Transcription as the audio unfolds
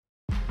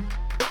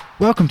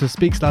Welcome to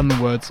Speaks Louder Than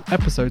Words,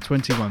 episode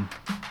 21.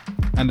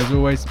 And as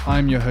always,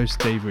 I'm your host,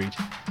 Dave Reed.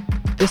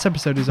 This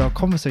episode is our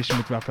conversation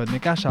with rapper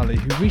Negash Ali,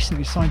 who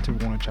recently signed to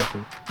Warner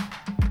Chappell.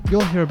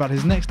 You'll hear about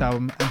his next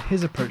album and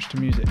his approach to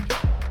music.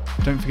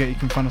 Don't forget you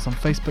can find us on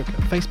Facebook at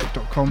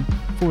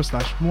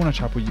facebook.com/Warner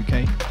Chappell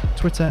UK,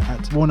 Twitter at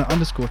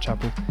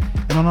Warner_Chappell,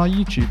 and on our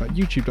YouTube at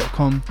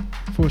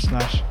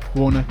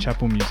youtube.com/Warner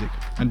Chappell Music.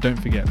 And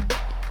don't forget,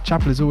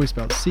 Chappell is always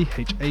spelled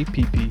Chappell.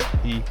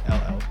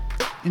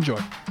 Enjoy.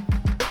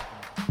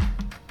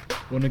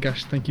 Well,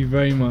 Negash, thank you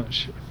very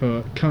much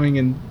for coming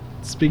and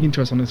speaking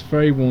to us on this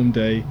very warm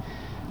day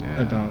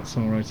about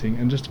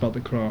songwriting and just about the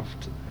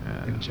craft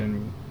in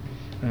general.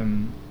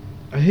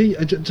 I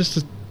hear just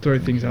to throw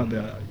things out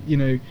there, you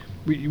know,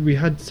 we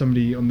had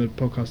somebody on the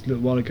podcast a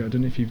little while ago. I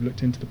don't know if you've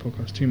looked into the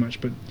podcast too much,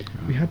 but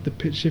we had the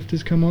Pitch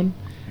Shifters come on.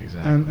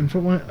 Exactly. And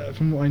from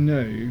what I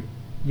know,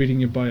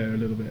 reading your bio a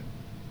little bit,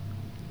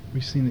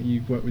 we've seen that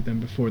you've worked with them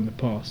before in the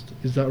past.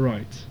 Is that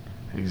right?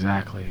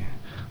 Exactly.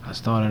 I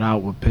started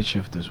out with Pitch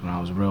Shifters when I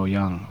was real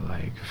young,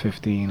 like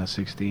 15 or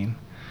 16,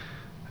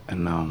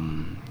 and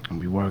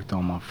we worked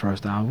on my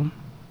first album.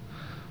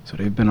 So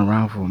they've been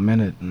around for a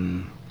minute,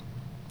 and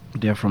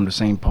they're from the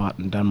same part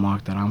in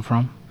Denmark that I'm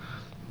from.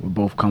 We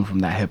both come from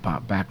that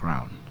hip-hop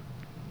background.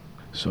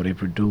 So they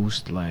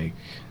produced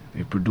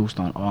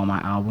on all my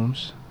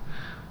albums,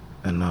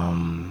 and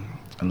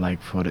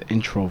like for the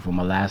intro for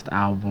my last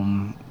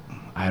album,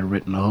 I had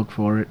written a hook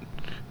for it.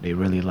 They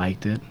really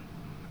liked it,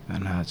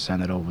 and I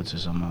sent it over to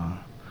some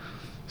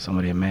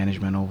of their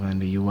management over in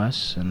the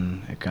US,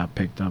 and it got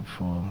picked up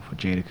for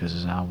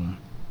Jadakiss' album,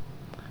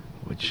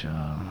 which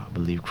I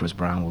believe Chris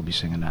Brown will be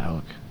singing that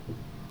hook.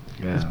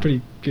 Yeah. That's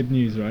pretty good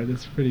news, right?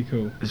 That's pretty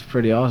cool. It's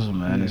pretty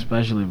awesome, man,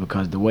 especially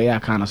because the way I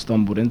kind of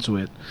stumbled into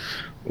it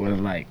was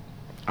like,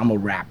 I'm a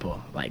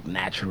rapper, like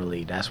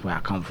naturally, that's where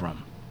I come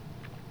from.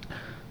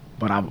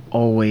 But I've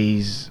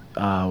always,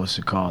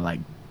 like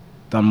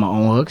done my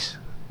own hooks,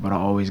 but I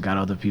always got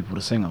other people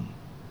to sing them.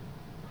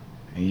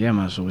 And yeah,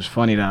 man, so it's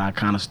funny that I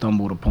kind of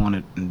stumbled upon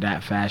it in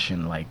that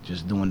fashion, like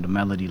just doing the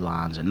melody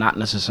lines and not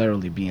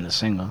necessarily being a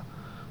singer,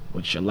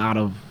 which a lot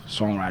of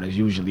songwriters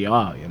usually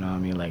are, you know what I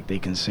mean? Like, they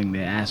can sing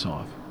their ass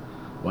off,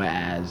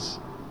 whereas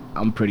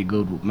I'm pretty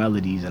good with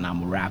melodies and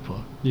I'm a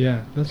rapper.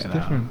 Yeah, that's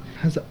different.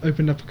 Has it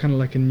opened up kind of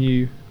like a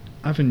new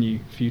avenue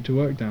for you to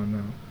work down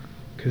now?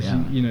 Because,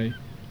 you know,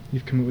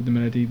 you've come up with the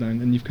melody line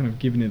and you've kind of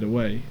given it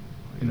away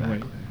in a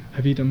way.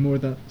 Have you done more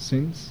of that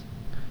since?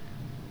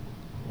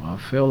 Well, I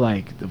feel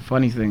like the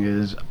funny thing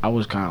is I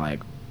was kind of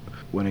like,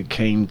 when it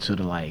came to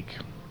the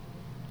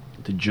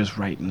just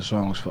writing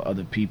songs for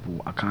other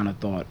people, I kind of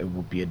thought it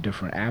would be a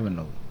different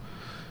avenue.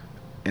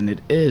 And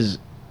it is,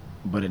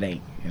 but it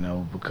ain't, you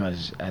know,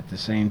 because at the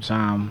same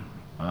time,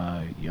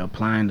 you're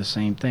applying the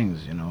same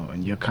things, you know,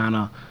 and you're kind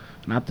of,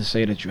 not to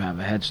say that you have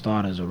a head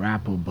start as a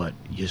rapper, but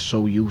you're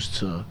so used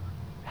to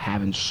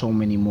having so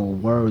many more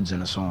words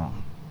in a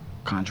song,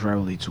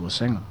 contrarily to a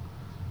singer.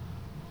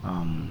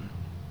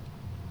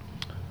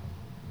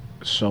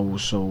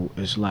 So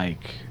it's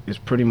like, it's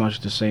pretty much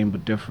the same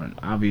but different.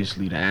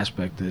 Obviously, the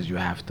aspect is you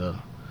have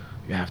to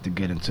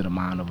get into the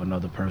mind of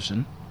another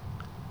person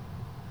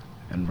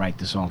and write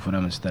the song for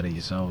them instead of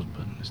yourselves,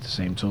 but it's the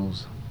same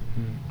tools.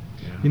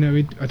 Yeah. You know,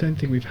 I don't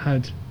think we've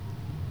had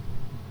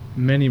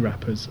many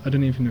rappers. I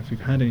don't even know if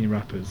we've had any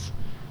rappers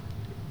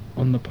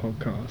on the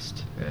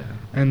podcast. Yeah.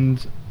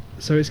 And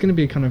so it's going to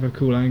be kind of a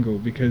cool angle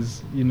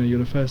because, you know, you're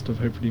the first of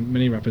hopefully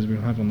many rappers we'll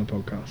have on the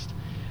podcast.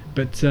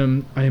 But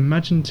I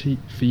imagine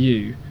for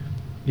you,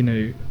 you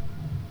know,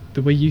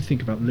 the way you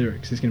think about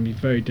lyrics is going to be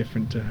very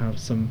different to how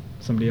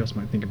somebody else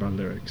might think about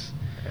lyrics.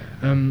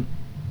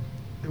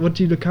 What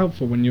do you look out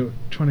for when you're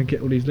trying to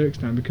get all these lyrics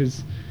down?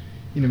 Because,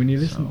 you know, when you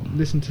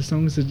listen to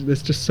songs,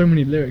 there's just so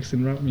many lyrics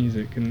in rap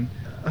music. And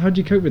how do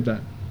you cope with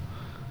that?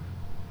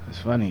 It's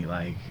funny,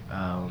 like,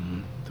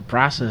 the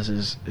process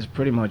is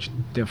pretty much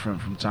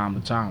different from time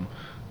to time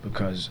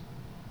because,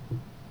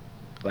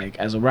 like,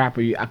 as a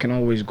rapper, I can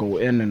always go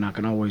in and I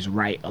can always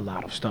write a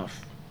lot of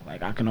stuff.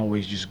 Like, I can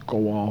always just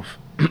go off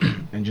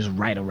and just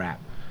write a rap.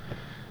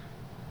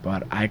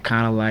 But I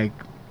kind of like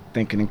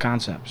thinking in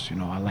concepts, you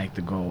know. I like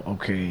to go,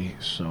 okay,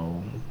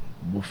 so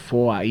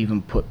before I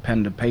even put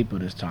pen to paper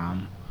this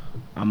time,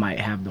 I might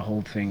have the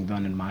whole thing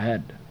done in my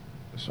head.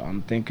 So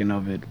I'm thinking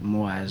of it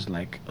more as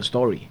like a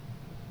story.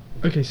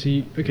 Okay, so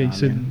you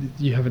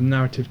have a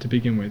narrative to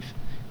begin with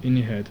in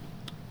your head.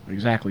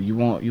 Exactly. You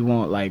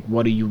want like,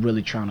 what are you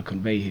really trying to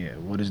convey here?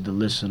 What is the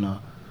listener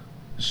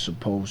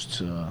supposed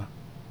to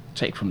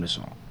take from the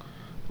song?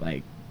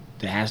 Like,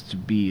 there has to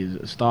be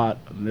a start,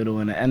 a middle,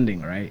 and an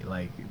ending, right?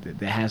 Like,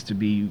 there has to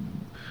be,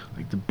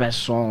 like, the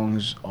best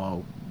songs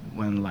are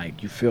when,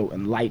 like, you feel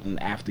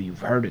enlightened after you've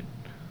heard it.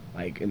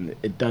 Like, and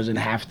it doesn't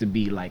have to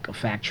be like a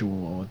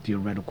factual or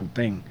theoretical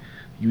thing.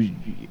 You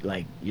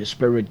like, your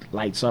spirit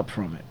lights up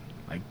from it.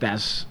 Like,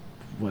 that's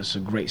what's a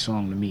great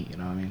song to me, you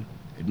know what I mean?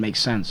 It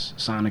makes sense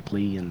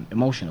sonically and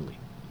emotionally.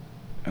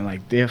 And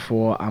like,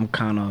 therefore, I'm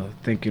kind of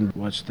thinking,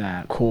 what's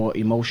that core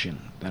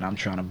emotion that I'm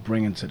trying to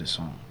bring into the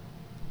song?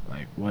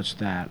 Like, what's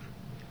that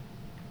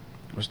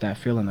What's that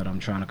feeling that I'm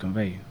trying to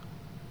convey?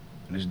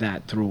 And is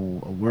that through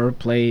a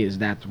wordplay? Is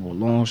that through a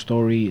long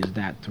story? Is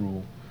that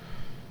through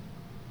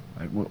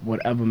like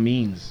whatever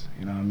means?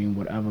 You know what I mean?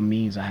 Whatever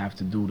means I have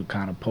to do to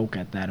kind of poke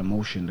at that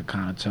emotion, to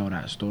kind of tell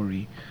that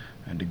story,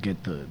 and to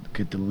get the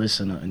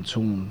listener in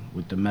tune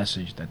with the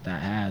message that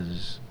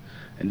has.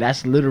 And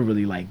that's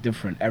literally like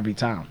different every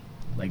time.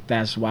 Like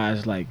that's why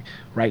it's like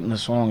writing a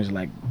song is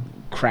like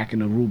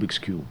cracking a Rubik's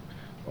cube,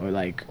 or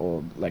like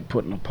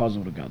putting a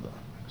puzzle together.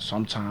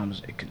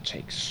 Sometimes it can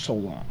take so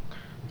long,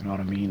 you know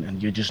what I mean?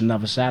 And you're just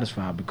never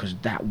satisfied because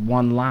that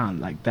one line,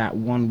 like that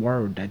one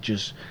word that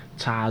just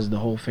ties the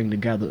whole thing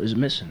together is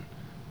missing.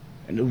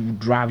 And it will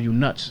drive you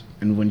nuts.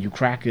 And when you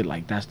crack it,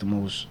 like that's the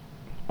most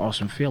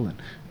awesome feeling.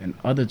 And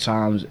other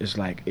times it's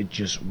like it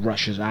just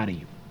rushes out of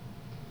you.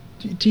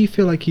 Do you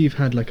feel like you've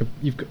had like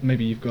you've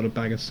got a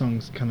bag of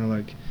songs kind of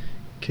like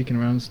kicking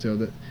around still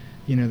that,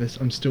 you know, this,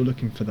 I'm still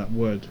looking for that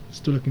word,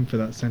 still looking for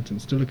that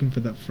sentence, still looking for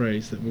that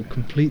phrase that will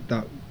complete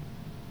that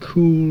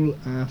cool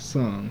ass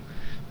song,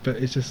 but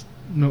it's just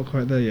not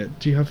quite there yet?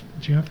 Do you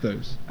have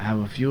those? I have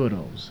a few of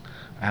those.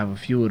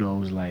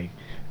 Like,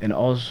 and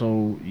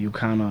also you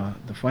kind of,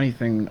 the funny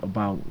thing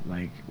about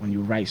like when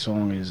you write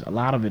song is a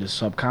lot of it is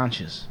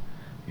subconscious,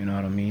 you know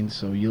what I mean?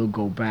 So you'll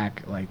go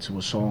back like to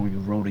a song you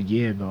wrote a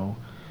year ago,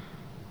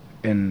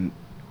 and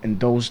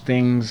those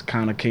things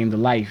kind of came to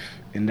life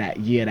in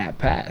that year that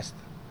passed,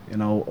 you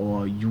know.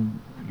 Or you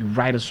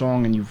write a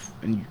song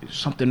and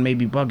something may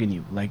be bugging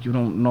you, like you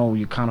don't know,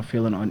 you're kind of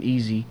feeling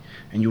uneasy,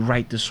 and you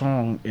write the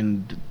song,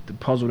 and the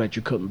puzzle that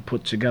you couldn't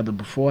put together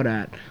before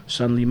that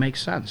suddenly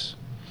makes sense.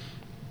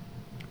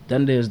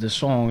 Then there's the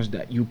songs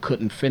that you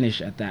couldn't finish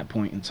at that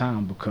point in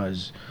time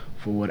because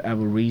for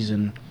whatever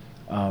reason,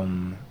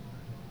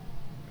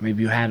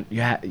 maybe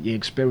your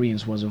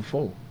experience wasn't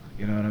full,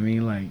 you know what I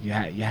mean? Like you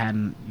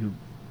had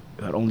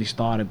only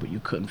started but you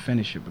couldn't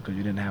finish it because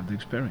you didn't have the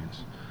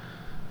experience.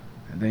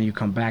 And then you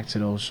come back to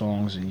those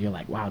songs and you're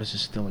like, wow, this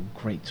is still a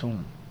great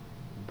tune,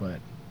 but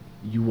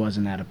you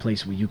wasn't at a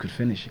place where you could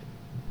finish it.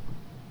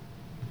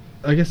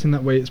 I guess in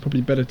that way it's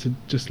probably better to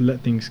just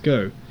let things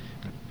go.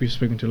 We've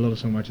spoken to a lot of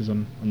songwriters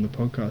on the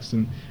podcast,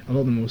 and a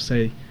lot of them will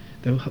say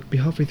they'll be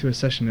halfway through a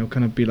session, they'll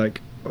kind of be like,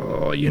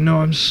 oh, you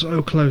know, I'm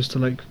so close to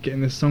like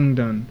getting this song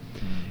done.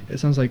 It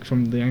sounds like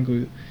from the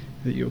angle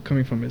that you're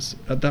coming from, it's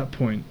at that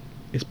point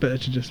it's better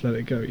to just let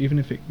it go, even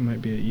if it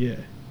might be a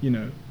year, you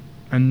know,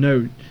 and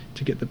know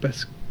to get the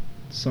best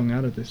song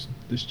out of this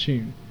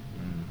tune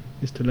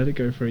is to let it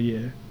go for a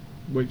year,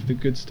 wait for the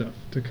good stuff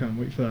to come,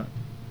 wait for that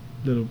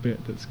little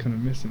bit that's kind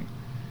of missing.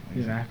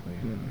 Exactly.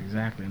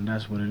 And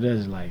that's what it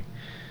is. Like,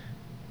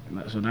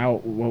 so now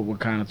what we're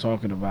kind of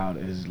talking about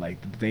is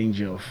like the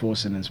danger of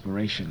forcing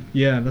inspiration.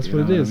 Yeah, that's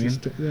what it is.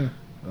 I mean?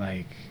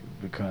 Like,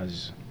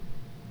 because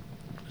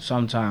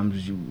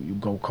sometimes you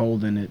go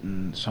cold in it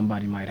and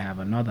somebody might have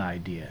another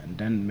idea, and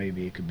then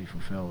maybe it could be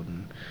fulfilled,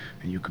 and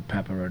you could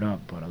pepper it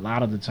up. But a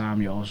lot of the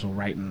time you're also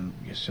writing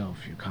yourself.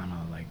 You're kind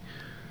of like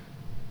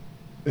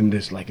in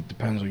this, like, it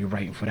depends on you're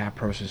writing for that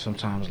person.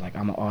 Sometimes, like,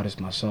 I'm an artist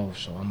myself,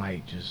 so I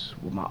might just,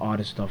 with my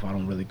artist stuff, I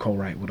don't really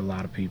co-write with a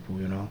lot of people,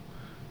 you know.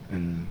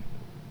 And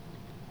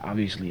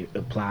obviously it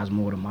applies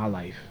more to my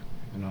life,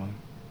 you know.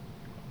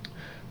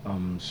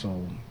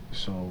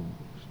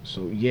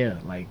 So yeah,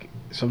 like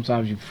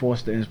sometimes you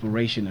force the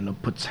inspiration and a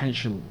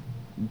potential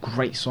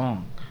great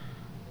song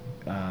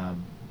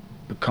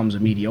becomes a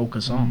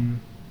mediocre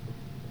song.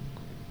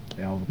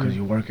 You know, because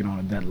you're working on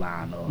a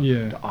deadline, or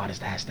the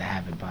artist has to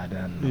have it by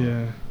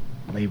then.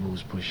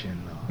 Labels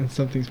pushing, and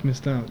something's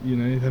missed out. You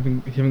know, you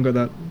haven't got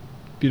that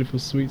beautiful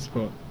sweet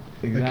spot.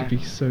 Exactly. That could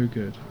be so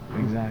good.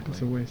 Exactly.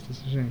 It's a waste.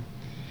 It's a shame.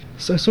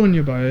 So I saw in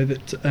your bio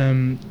that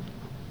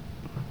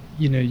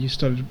you know, you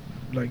started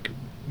like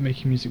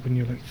making music when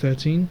you were like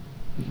 13.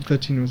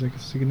 13 was like a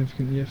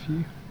significant year for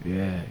you.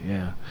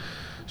 Yeah.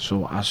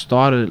 So I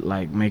started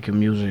like making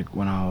music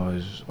when I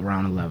was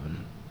around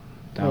 11.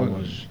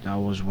 That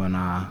was when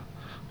I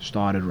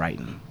started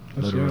writing.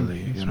 That's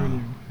literally, young. you know.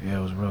 Really, yeah,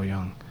 it was real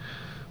young.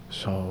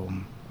 So,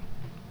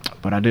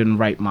 but I didn't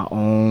write my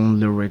own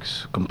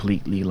lyrics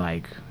completely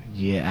like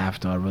year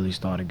after I really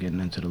started getting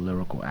into the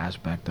lyrical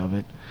aspect of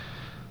it.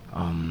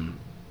 And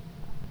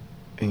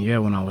yeah,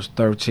 when I was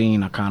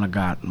 13, I kind of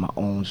got my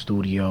own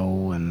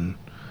studio, and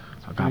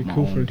I got my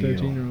own deal.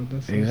 13-year-old.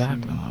 That's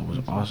exactly. Awesome. It was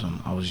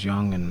awesome. I was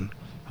young, and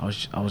I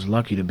was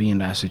lucky to be in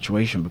that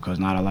situation because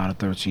not a lot of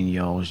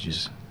 13-year-olds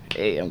just,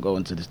 hey, I'm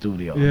going to the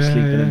studio. I'm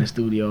sleeping in the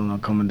studio, and I'm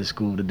coming to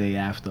school the day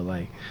after,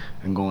 like,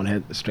 and going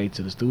head straight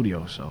to the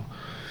studio. So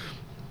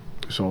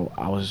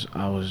I was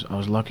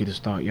lucky to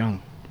start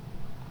young.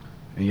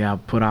 And yeah, I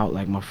put out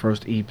like my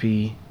first EP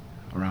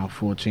around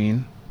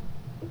 14.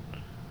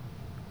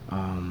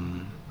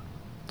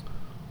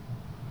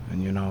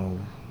 And you know,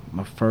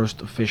 my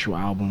first official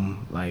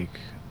album, like,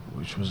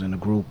 which was in a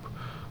group,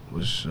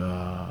 was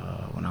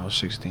when I was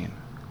 16.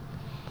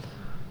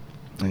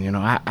 And you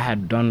know, I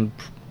had done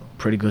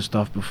pretty good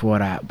stuff before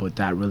that, but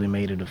that really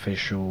made it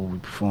official. We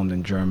performed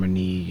in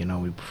Germany, you know,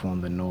 we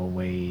performed in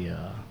Norway,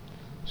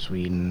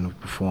 Sweden. We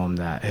performed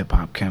at hip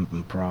hop camp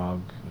in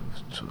Prague.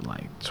 to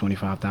like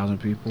 25,000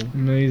 people.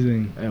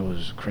 Amazing. It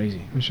was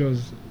crazy. I'm sure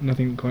there's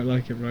nothing quite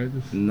like it, right?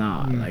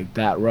 Nah, like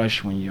that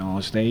rush when you're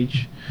on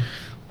stage.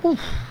 You know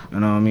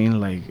what I mean?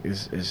 Like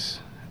it's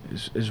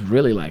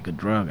really like a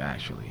drug,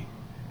 actually.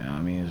 You know what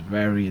I mean? It's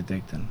very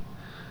addicting.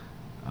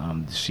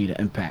 To see the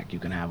impact you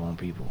can have on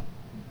people.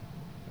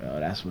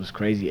 That's what's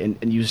crazy.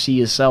 And you see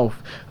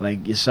yourself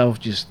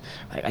just,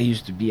 like, I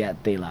used to be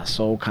at De La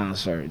Soul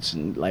concerts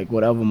and like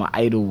whatever my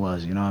idol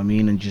was, you know what I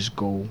mean? And just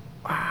go,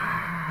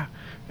 ah,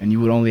 and you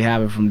would only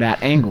have it from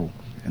that angle.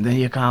 And then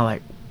you're kind of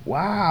like,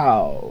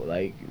 wow,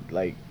 like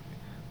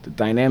the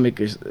dynamic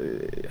is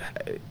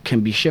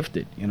can be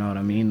shifted, you know what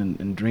I mean?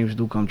 And dreams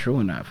do come true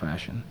in that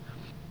fashion.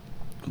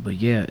 But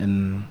yeah,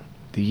 in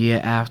the year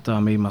after,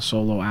 I made my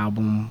solo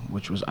album,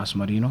 which was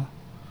Asmarino.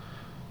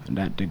 And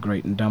that did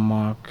great in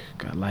Denmark,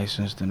 got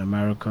licensed in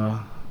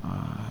America.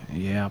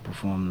 I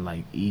performed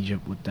like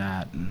Egypt with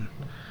that, and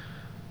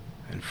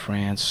in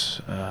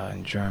France,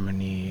 in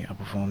Germany. I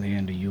performed here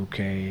in the UK.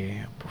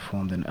 I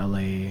performed in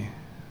LA,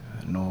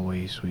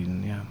 Norway,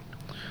 Sweden, yeah.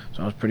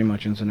 So I was pretty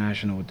much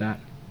international with that.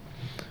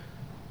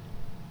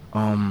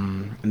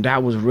 And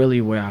that was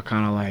really where I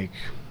kind of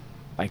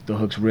like the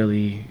hooks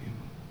really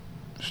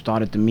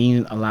started to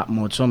mean a lot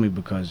more to me,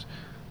 because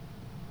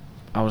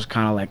I was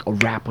kind of like a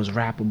rapper's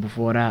rapper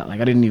before that.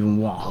 Like, I didn't even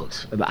want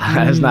hooks.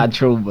 That's not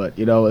true, but,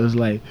 you know, it was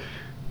like,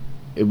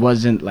 it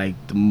wasn't like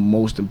the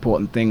most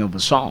important thing of a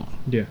song.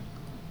 Yeah.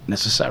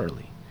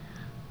 Necessarily.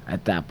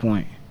 At that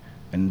point.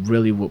 And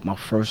really with my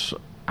first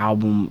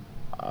album,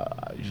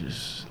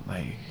 just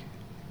like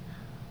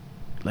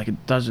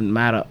it doesn't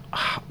matter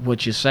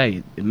what you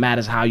say. It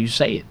matters how you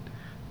say it.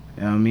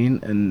 You know what I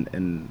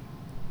mean?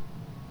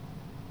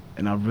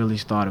 And I really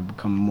started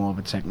becoming more of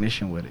a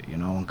technician with it, you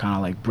know, and kind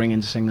of like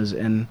bringing singers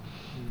in.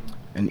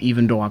 And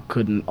even though I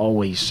couldn't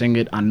always sing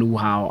it, I knew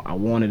how I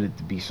wanted it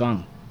to be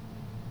sung.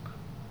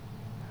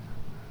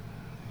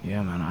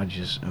 Yeah, man,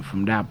 and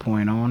from that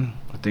point on,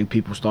 I think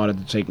people started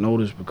to take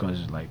notice,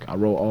 because, like, I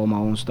wrote all my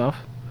own stuff.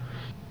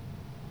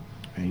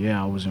 And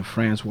yeah, I was in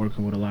France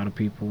working with a lot of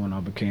people, and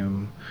I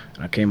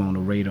came on the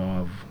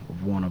radar of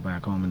Warner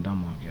back home in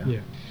Denmark, yeah.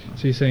 Yeah.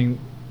 So you're saying,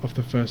 off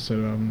the first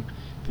solo album,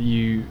 that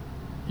you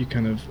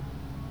kind of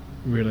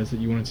realised that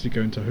you wanted to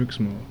go into hooks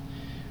more.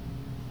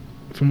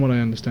 From what I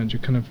understand,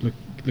 you're kind of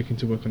looking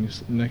to work on your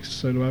next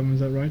solo album, is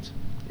that right?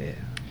 Yeah.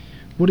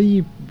 What are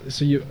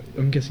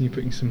I'm guessing you're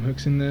putting some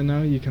hooks in there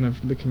now, you're kind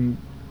of looking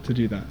to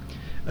do that.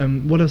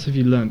 What else have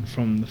you learnt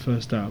from the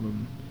first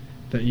album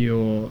that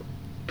you're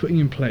putting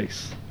in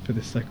place for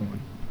this second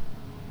one?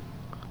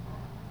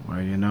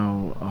 Well, you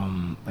know,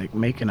 like,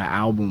 making an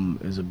album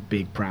is a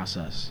big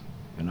process,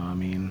 you know what I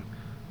mean?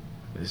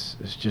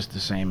 It's just the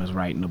same as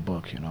writing a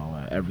book, you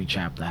know. Every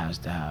chapter has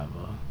to have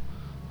a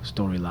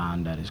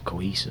storyline that is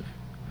cohesive.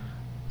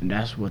 And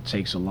that's what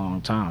takes a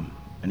long time.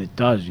 And it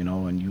does, you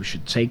know, and you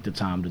should take the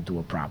time to do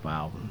a proper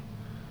album.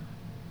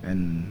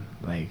 And,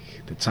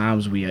 like, the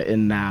times we are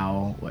in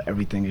now, where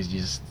everything is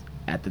just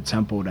at the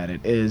tempo that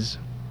it is,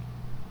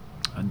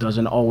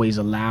 doesn't always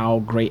allow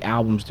great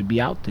albums to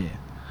be out there.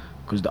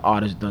 Because the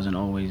artist doesn't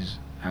always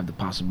have the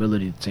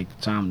possibility to take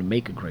the time to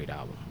make a great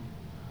album.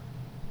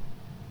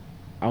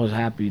 I was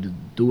happy to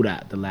do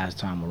that the last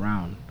time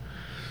around,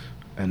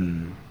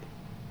 and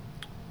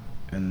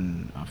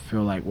I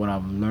feel like what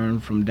I've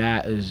learned from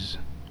that is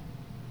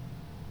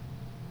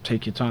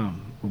take your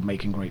time with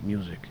making great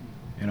music.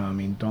 You know what I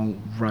mean?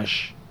 Don't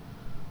rush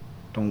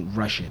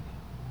it,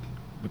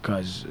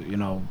 because, you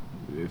know,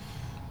 if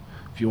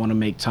you want to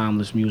make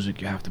timeless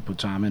music, you have to put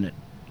time in it.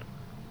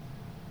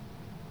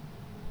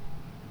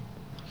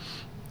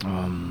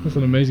 That's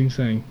an amazing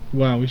saying.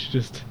 Wow, we should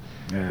just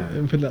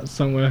put that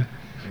somewhere.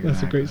 Exactly.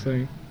 That's a great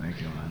saying. Thank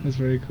you, man. That's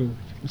very cool.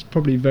 It's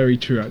probably very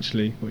true,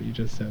 actually, what you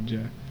just said, yeah.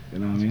 You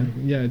know what I mean?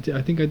 Yeah,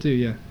 I think I do,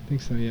 yeah. I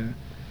think so, yeah.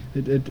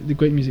 The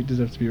great music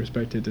deserves to be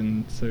respected,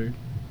 and so it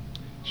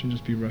shouldn't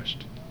just be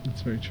rushed.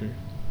 That's very true.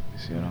 You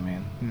see what I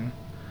mean? Yeah.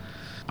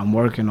 I'm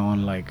working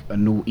on, like, a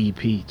new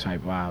EP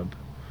type vibe.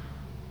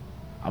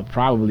 I'll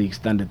probably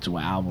extend it to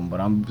an album, but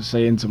I'm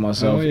saying to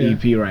myself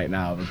EP right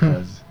now,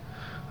 because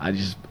I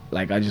just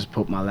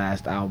put my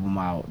last album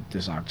out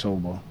this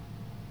October.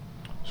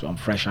 So I'm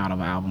fresh out of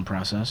an album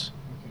process.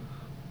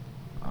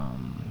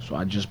 So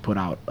I just put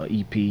out an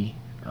EP. It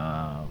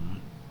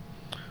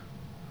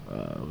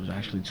was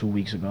actually 2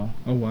 weeks ago.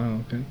 Oh wow,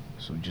 okay.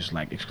 So just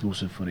like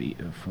exclusive for the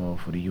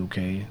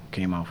UK,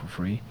 came out for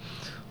free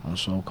on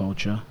Soul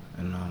Culture,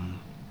 and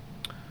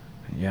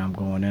yeah, I'm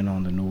going in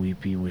on the new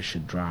EP, which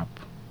should drop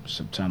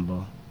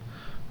September.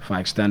 If I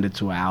extend it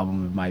to an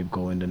album, it might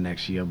go into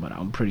next year, but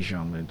I'm pretty sure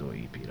I'm gonna do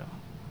an EP though.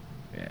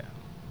 Yeah.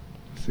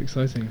 It's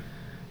exciting.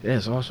 Yeah,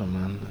 it's awesome,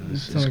 man. You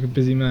sound like a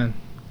busy man.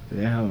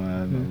 Yeah,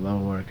 man. I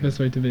love working. Best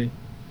way to be.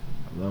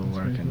 I love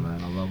working, man.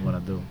 I love what I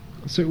do.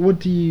 So what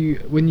do you,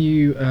 when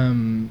you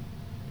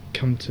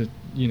come to,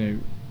 you know,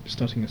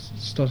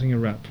 starting a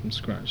rap from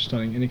scratch,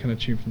 starting any kind of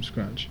tune from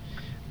scratch,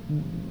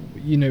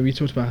 you know, we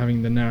talked about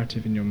having the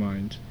narrative in your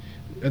mind.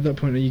 At that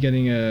point, are you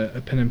getting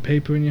a pen and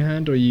paper in your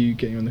hand, or are you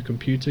getting on the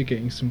computer,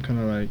 getting some kind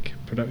of like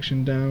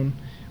production down?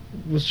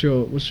 what's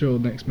your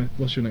next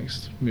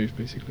move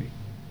basically?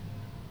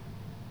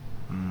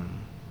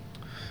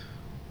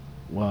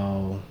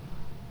 Well,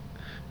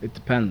 it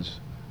depends.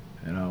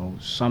 You know,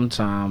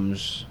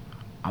 sometimes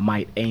I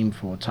might aim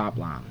for a top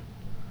line.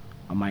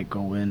 I might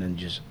go in and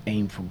just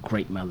aim for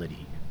great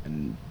melody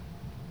and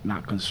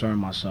not concern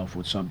myself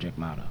with subject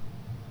matter.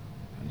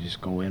 And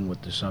just go in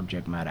with the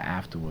subject matter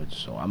afterwards.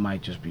 So I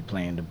might just be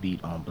playing the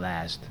beat on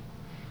blast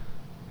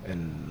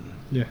and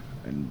Yeah.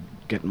 and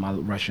getting my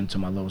rush into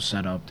my little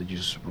setup to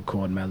just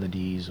record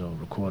melodies or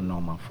recording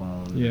on my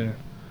phone. Yeah.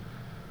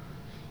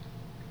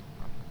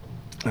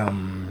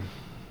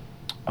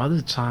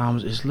 Other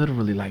times it's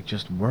literally like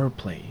just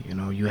wordplay. You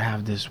know, you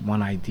have this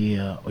one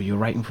idea or you're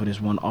writing for this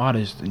one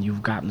artist and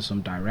you've gotten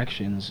some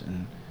directions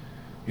and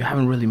you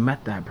haven't really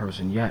met that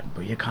person yet,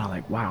 but you're kind of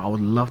like, wow, I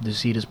would love to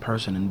see this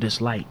person in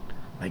this light.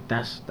 Like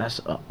that's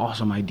an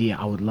awesome idea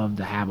I would love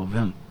to have of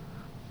him.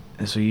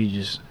 And so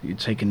you're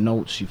taking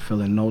notes, you're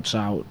filling notes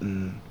out,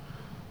 and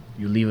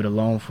you leave it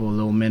alone for a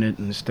little minute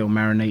and it's still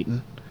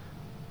marinating.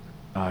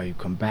 You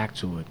come back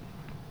to it.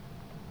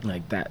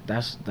 Like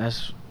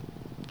that's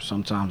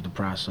sometimes the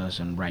process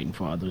in writing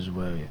for others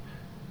where,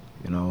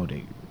 you know,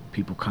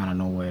 people kind of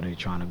know where they're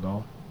trying to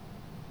go.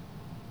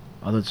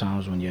 Other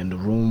times when you're in the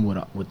room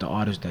with the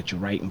artist that you're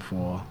writing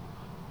for,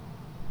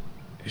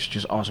 it's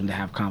just awesome to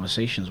have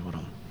conversations with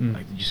them.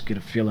 Like to just get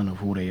a feeling of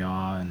who they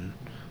are and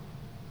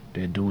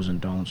their do's and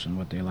don'ts and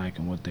what they like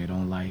and what they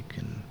don't like,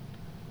 and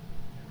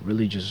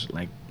really just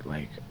like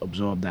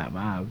absorb that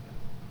vibe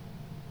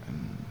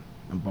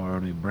and borrow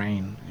their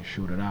brain and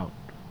shoot it out.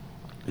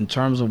 In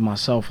terms of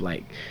myself,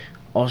 like,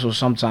 also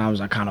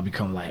sometimes I kind of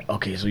become like,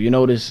 okay, so you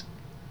know this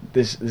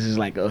is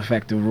like an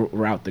effective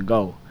route to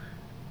go,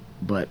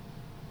 but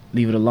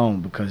leave it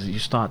alone, because you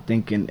start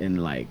thinking in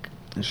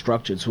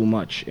structure too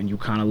much and you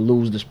kind of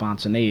lose the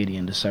spontaneity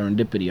and the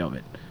serendipity of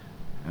it.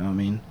 You know what I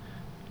mean?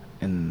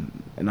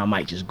 And I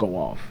might just go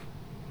off.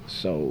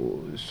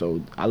 So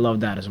I love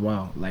that as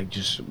well. Like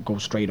just go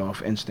straight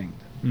off instinct.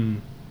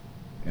 You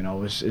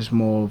know, it's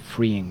more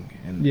freeing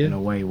in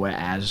a way,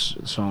 whereas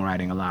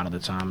songwriting a lot of the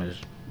time is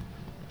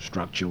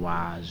structure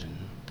wise and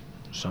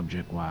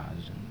subject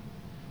wise. And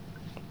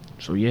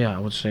so yeah, I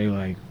would say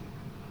like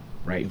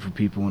writing for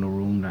people in the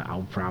room, that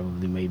I'll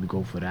probably maybe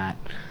go for that.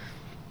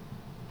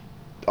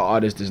 The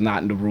artist is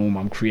not in the room,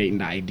 I'm creating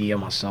the idea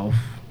myself.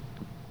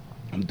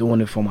 I'm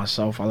doing it for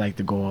myself. I like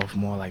to go off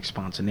more like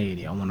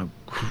spontaneity. I want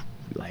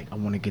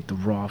to get the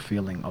raw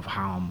feeling of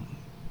how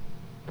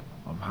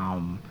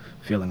I'm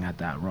feeling at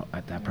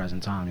that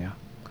present time.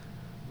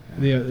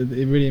 Yeah,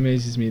 it really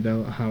amazes me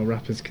though how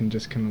rappers can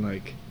just kind of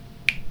like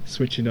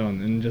switch it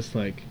on and just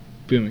like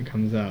boom, it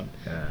comes out.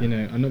 You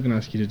know, I'm not gonna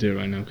ask you to do it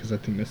right now because I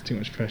think that's too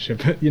much pressure.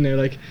 But you know,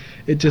 like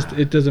it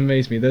does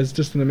amaze me. There's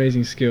just an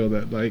amazing skill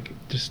that like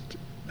just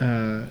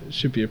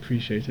should be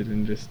appreciated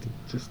and just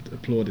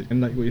applauded.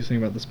 And like what you're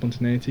saying about the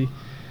spontaneity,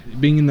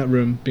 being in that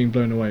room, being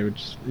blown away,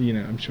 which you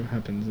know I'm sure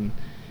happens, and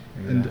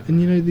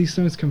you know these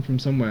songs come from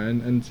somewhere,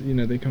 and you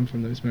know they come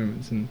from those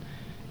moments, and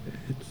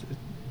it's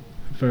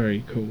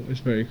very cool. It's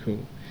very cool.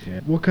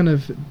 Yeah. What kind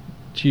of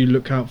do you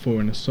look out for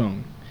in a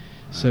song?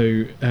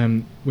 So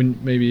when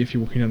maybe if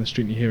you're walking down the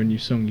street and you hear a new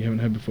song you haven't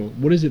heard before,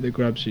 what is it that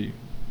grabs you?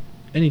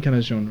 Any kind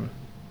of genre?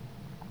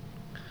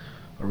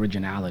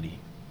 Originality.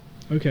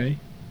 Okay.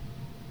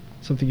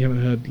 Something you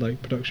haven't heard,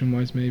 like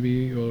production-wise,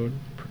 maybe, or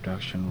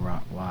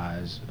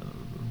production-wise,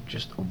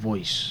 just a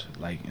voice.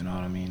 Like, you know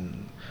what I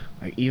mean?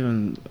 Like,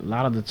 even a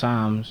lot of the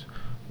times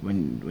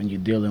when you're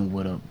dealing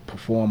with a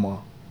performer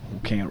who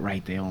can't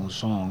write their own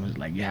songs,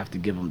 like you have to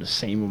give them the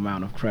same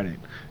amount of credit.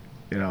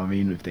 You know what I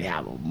mean? If they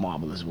have a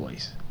marvelous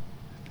voice,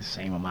 the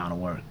same amount of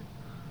work.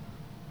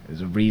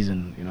 There's a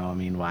reason, you know what I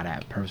mean, why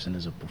that person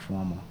is a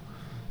performer.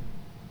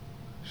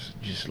 It's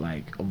just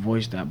like a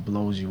voice that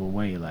blows you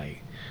away,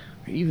 like.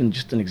 Even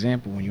just an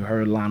example, when you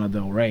heard Lana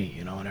Del Rey,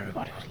 you know, and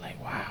everybody was like,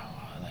 wow,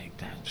 like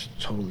that's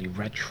totally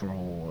retro,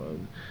 or,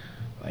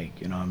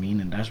 like, you know what I mean?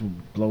 And that's what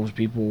blows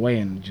people away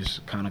and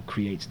just kind of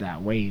creates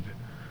that wave.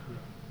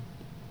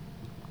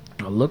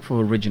 I look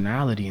for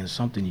originality and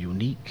something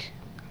unique,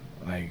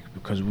 like,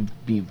 because we're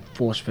being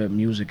force-fed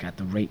music at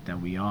the rate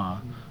that we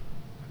are,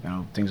 you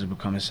know, things are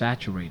becoming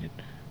saturated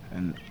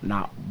and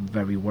not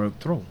very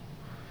worked through.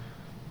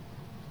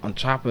 On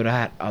top of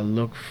that, I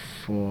look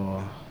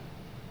for...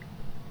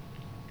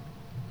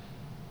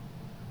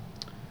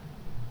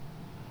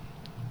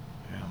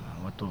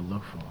 What do I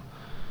look for?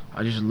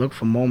 I just look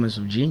for moments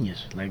of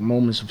genius, like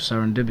moments of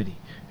serendipity.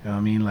 You know what I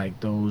mean?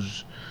 Like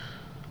those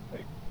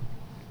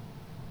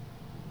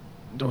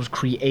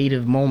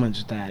creative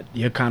moments that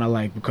you're kind of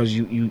like, because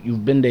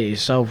you've been there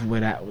yourself,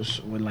 where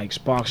like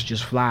sparks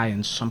just fly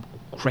and some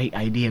great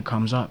idea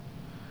comes up.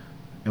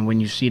 And when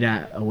you see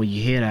that, or when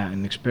you hear that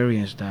and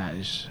experience that,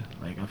 it's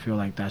like, I feel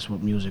like that's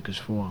what music is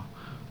for.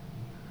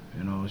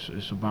 You know,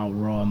 it's about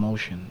raw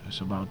emotion. It's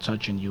about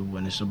touching you,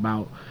 and it's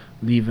about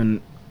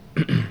leaving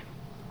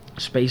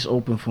space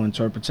open for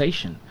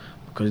interpretation,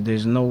 because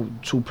there's no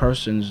two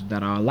persons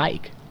that are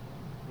alike,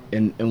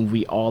 and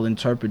we all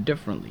interpret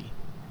differently.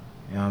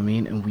 You know what I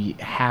mean? And we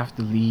have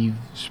to leave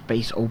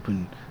space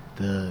open,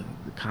 the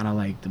kind of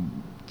like to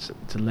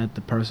let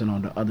the person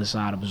on the other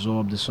side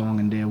absorb the song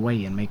in their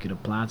way and make it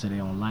apply to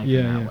their own life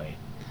in that way.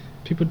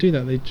 People do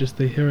that. They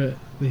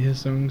hear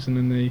songs, and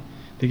then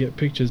they get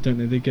pictures, don't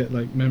they? They get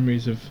like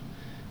memories of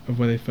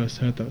where they first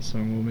heard that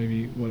song, or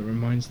maybe what it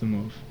reminds them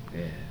of.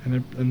 Yeah.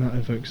 And that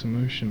evokes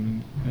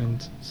emotion,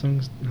 and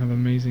songs have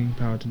amazing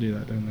power to do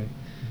that, don't they?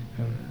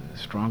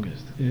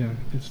 Strongest. Yeah,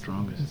 it's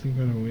strongest. It's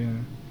incredible.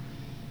 Yeah.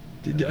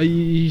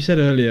 You said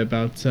earlier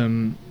about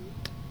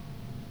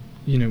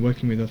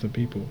working with other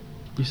people.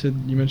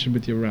 You mentioned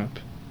with your rap,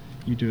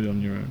 you do it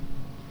on your own.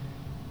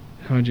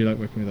 How do you like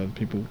working with other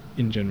people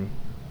in general?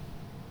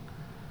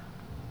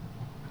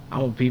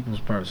 I'm a people's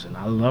person.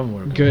 I love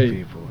working Great. with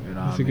people. You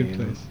know That's what a I good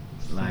mean? place.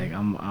 Like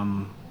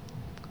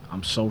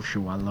I'm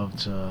social. I love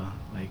to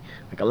like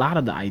a lot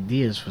of the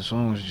ideas for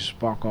songs just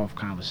spark off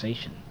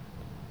conversation.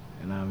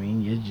 You know what I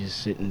mean? You're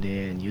just sitting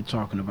there and you're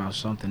talking about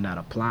something that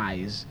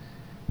applies,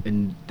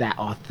 and that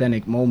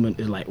authentic moment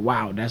is like,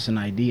 wow, that's an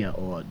idea,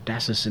 or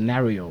that's a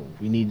scenario.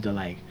 We need to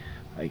like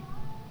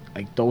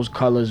those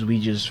colors we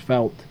just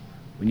felt.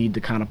 We need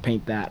to kind of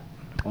paint that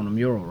on a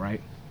mural,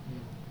 right?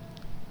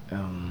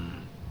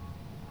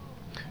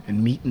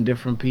 And meeting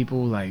different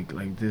people, like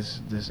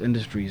this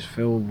industry is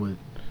filled with,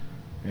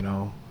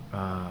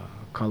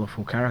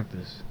 colorful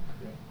characters.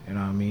 You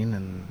know what I mean?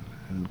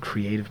 And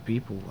creative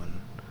people, and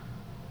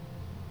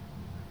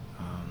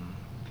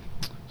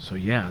so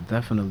yeah, I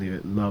definitely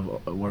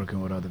love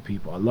working with other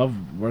people. I love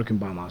working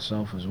by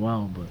myself as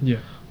well, but I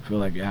feel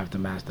like you have to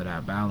master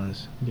that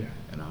balance. Yeah.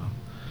 You know.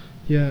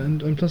 Yeah,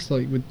 and plus,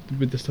 like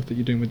with the stuff that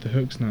you're doing with the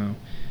hooks now,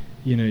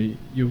 you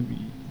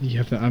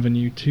have that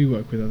avenue to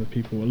work with other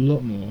people a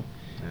lot more,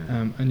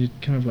 and you're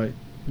kind of like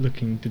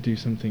looking to do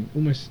something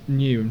almost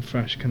new and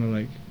fresh, kind of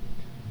like,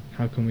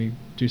 how can we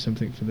do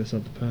something for this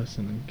other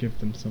person and give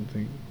them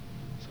something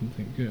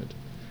good?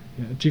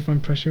 Yeah. Do you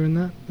find pressure in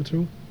that at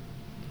all,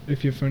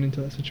 if you're thrown into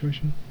that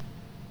situation?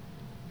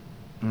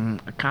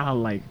 I kind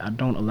of I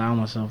don't allow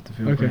myself to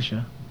feel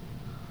pressure.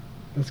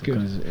 That's good.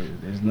 Because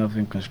there's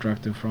nothing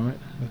constructive from it.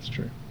 That's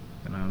true.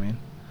 You know what I mean?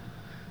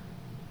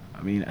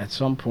 I mean, at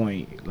some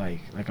point,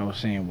 like I was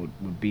saying,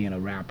 with being a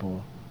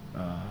rapper,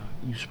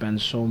 you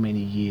spend so many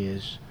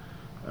years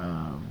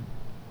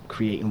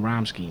creating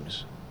rhyme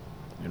schemes.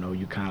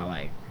 You kind of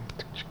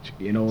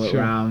what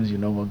rhymes,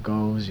 what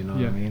goes, what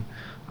I mean?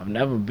 I've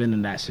never been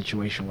in that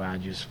situation where I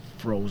just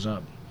froze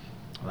up.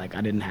 Like,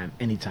 I didn't have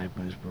any type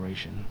of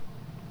inspiration.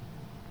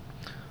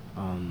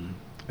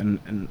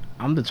 And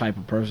I'm the type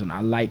of person,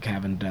 I like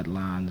having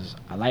deadlines,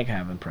 I like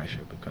having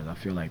pressure, because I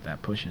feel like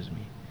that pushes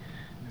me.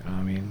 You know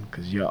what I mean?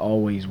 Because you're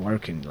always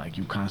working, like,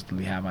 you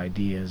constantly have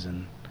ideas,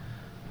 and,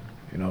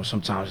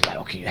 sometimes it's like,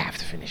 okay, you have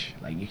to finish.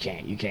 Like, you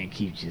can't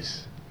keep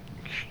just,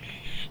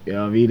 you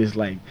know what I mean? It's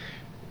like,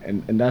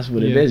 and that's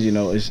what it is,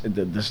 it's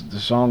the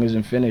song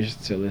isn't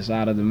finished till it's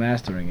out of the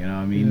mastering, you know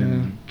what I mean?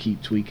 And you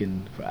keep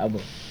tweaking forever.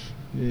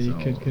 Yeah, you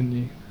could, couldn't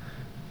you?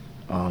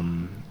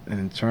 And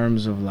in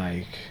terms of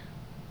like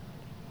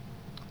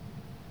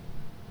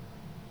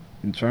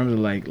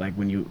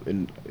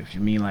when if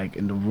you mean like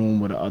in the room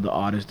with the other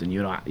artist and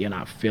you're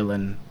not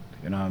feeling,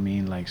 you know what I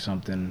mean, like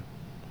something,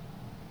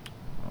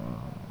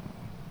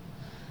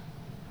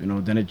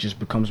 then it just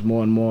becomes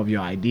more and more of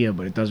your idea,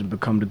 but it doesn't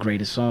become the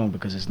greatest song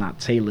because it's not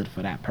tailored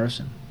for that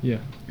person. Yeah.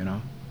 Yeah.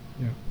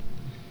 You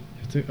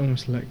have to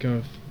almost let go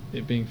of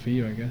it being for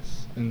you, I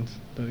guess, and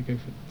let it go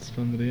for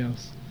somebody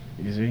else.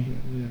 You see?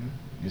 Yeah.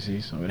 You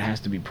see? So it has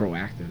to be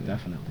proactive,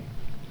 definitely.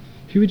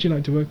 Who would you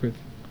like to work with?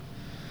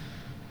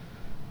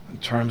 In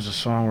terms of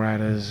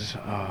songwriters,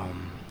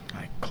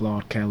 like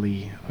Claude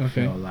Kelly, I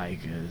feel like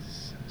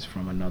is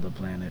from another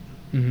planet.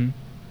 Mm-hmm.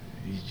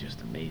 He's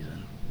just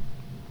amazing.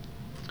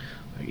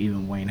 Like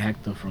even Wayne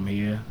Hector from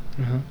here,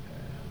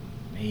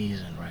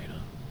 amazing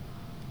writer.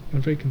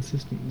 And very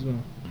consistent as well.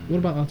 Mm-hmm. What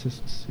about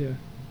artists? Yeah.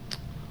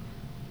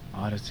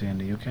 Artists here in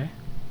the UK?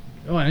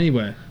 Oh,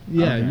 anywhere.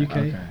 Yeah, UK.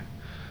 Okay.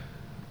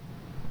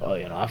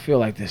 Well, I feel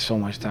like there's so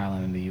much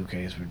talent in the UK,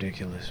 it's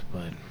ridiculous,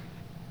 but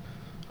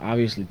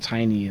obviously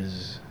Tiny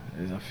is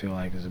I feel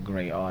like is a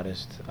great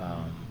artist.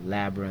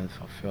 Labyrinth,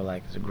 I feel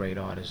like is a great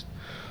artist.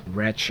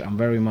 Wretch, I'm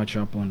very much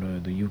up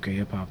on the UK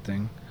hip hop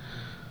thing,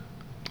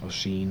 or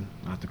scene,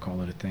 not to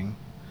call it a thing.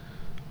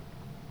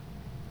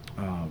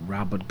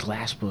 Robert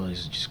Glasper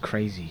is just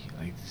crazy,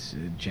 like this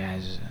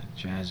jazz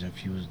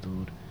infused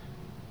dude.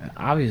 And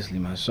obviously,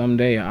 man,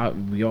 someday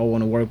we all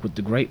want to work with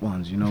the great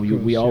ones.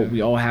 We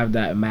all have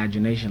that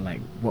imagination, like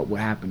what would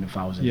happen if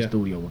I was in the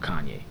studio with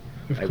Kanye.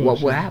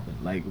 What would happen?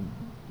 Like,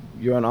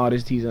 you're an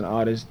artist, he's an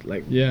artist.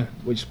 Like,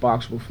 which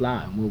sparks will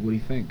fly? What would he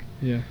think?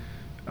 Yeah.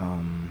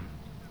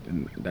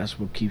 And that's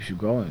what keeps you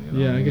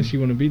going. I guess you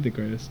want to be the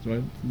greatest,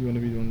 right? You want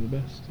to be one of the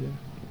best. Yeah.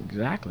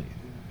 Exactly.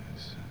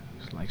 It's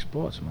like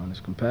sports, man. It's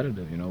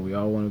competitive. We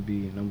all want to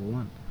be number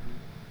one.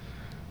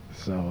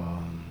 So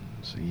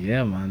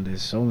yeah, man.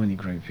 There's so many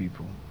great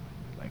people.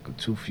 Like,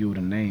 too few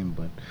to name,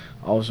 but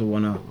I also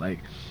wanna like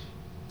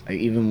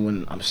even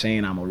when I'm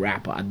saying I'm a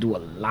rapper, I do a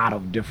lot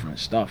of different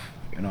stuff.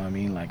 You know what I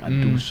mean? Like I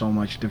do so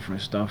much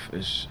different stuff.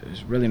 It's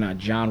really not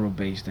genre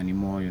based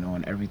anymore, you know,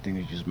 and everything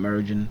is just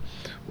merging.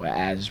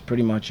 Whereas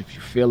pretty much if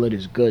you feel it,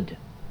 it's good,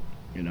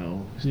 you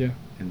know. Yeah.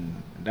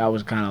 And that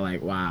was kind of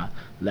like why I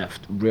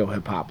left real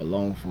hip hop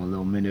alone for a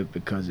little minute,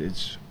 because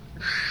it's,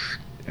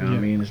 you know what I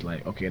mean? It's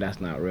like, okay, that's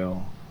not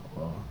real.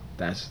 Well,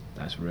 that's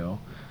real.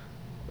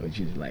 Which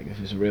is like, if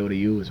it's real to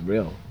you, it's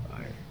real.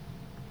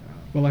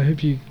 Well, I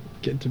hope you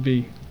get to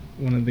be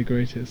one of the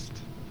greatest.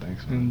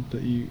 Thanks, man. And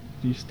that you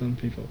stun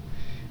people.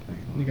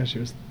 Thanks, Negash, it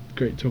was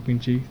great talking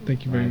to you.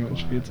 Thank you very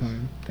much for your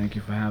time. Thank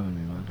you for having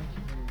me, man.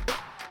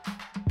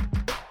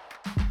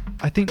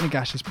 I think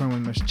Negash is probably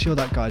one of the most chilled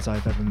out guys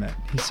I've ever met.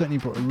 He certainly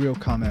brought a real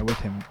calm air with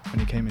him when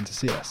he came in to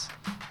see us.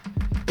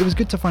 It was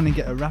good to finally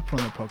get a rapper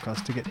on the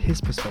podcast to get his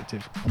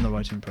perspective on the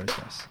writing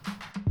process.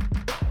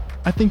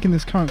 I think in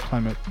this current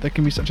climate, there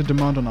can be such a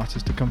demand on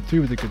artists to come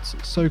through with the goods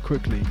so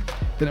quickly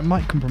that it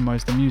might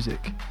compromise the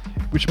music,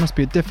 which must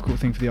be a difficult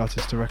thing for the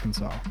artist to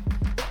reconcile.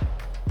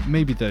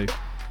 Maybe though,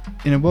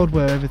 in a world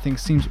where everything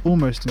seems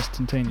almost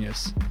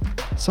instantaneous,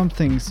 some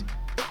things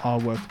are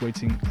worth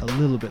waiting a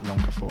little bit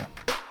longer for.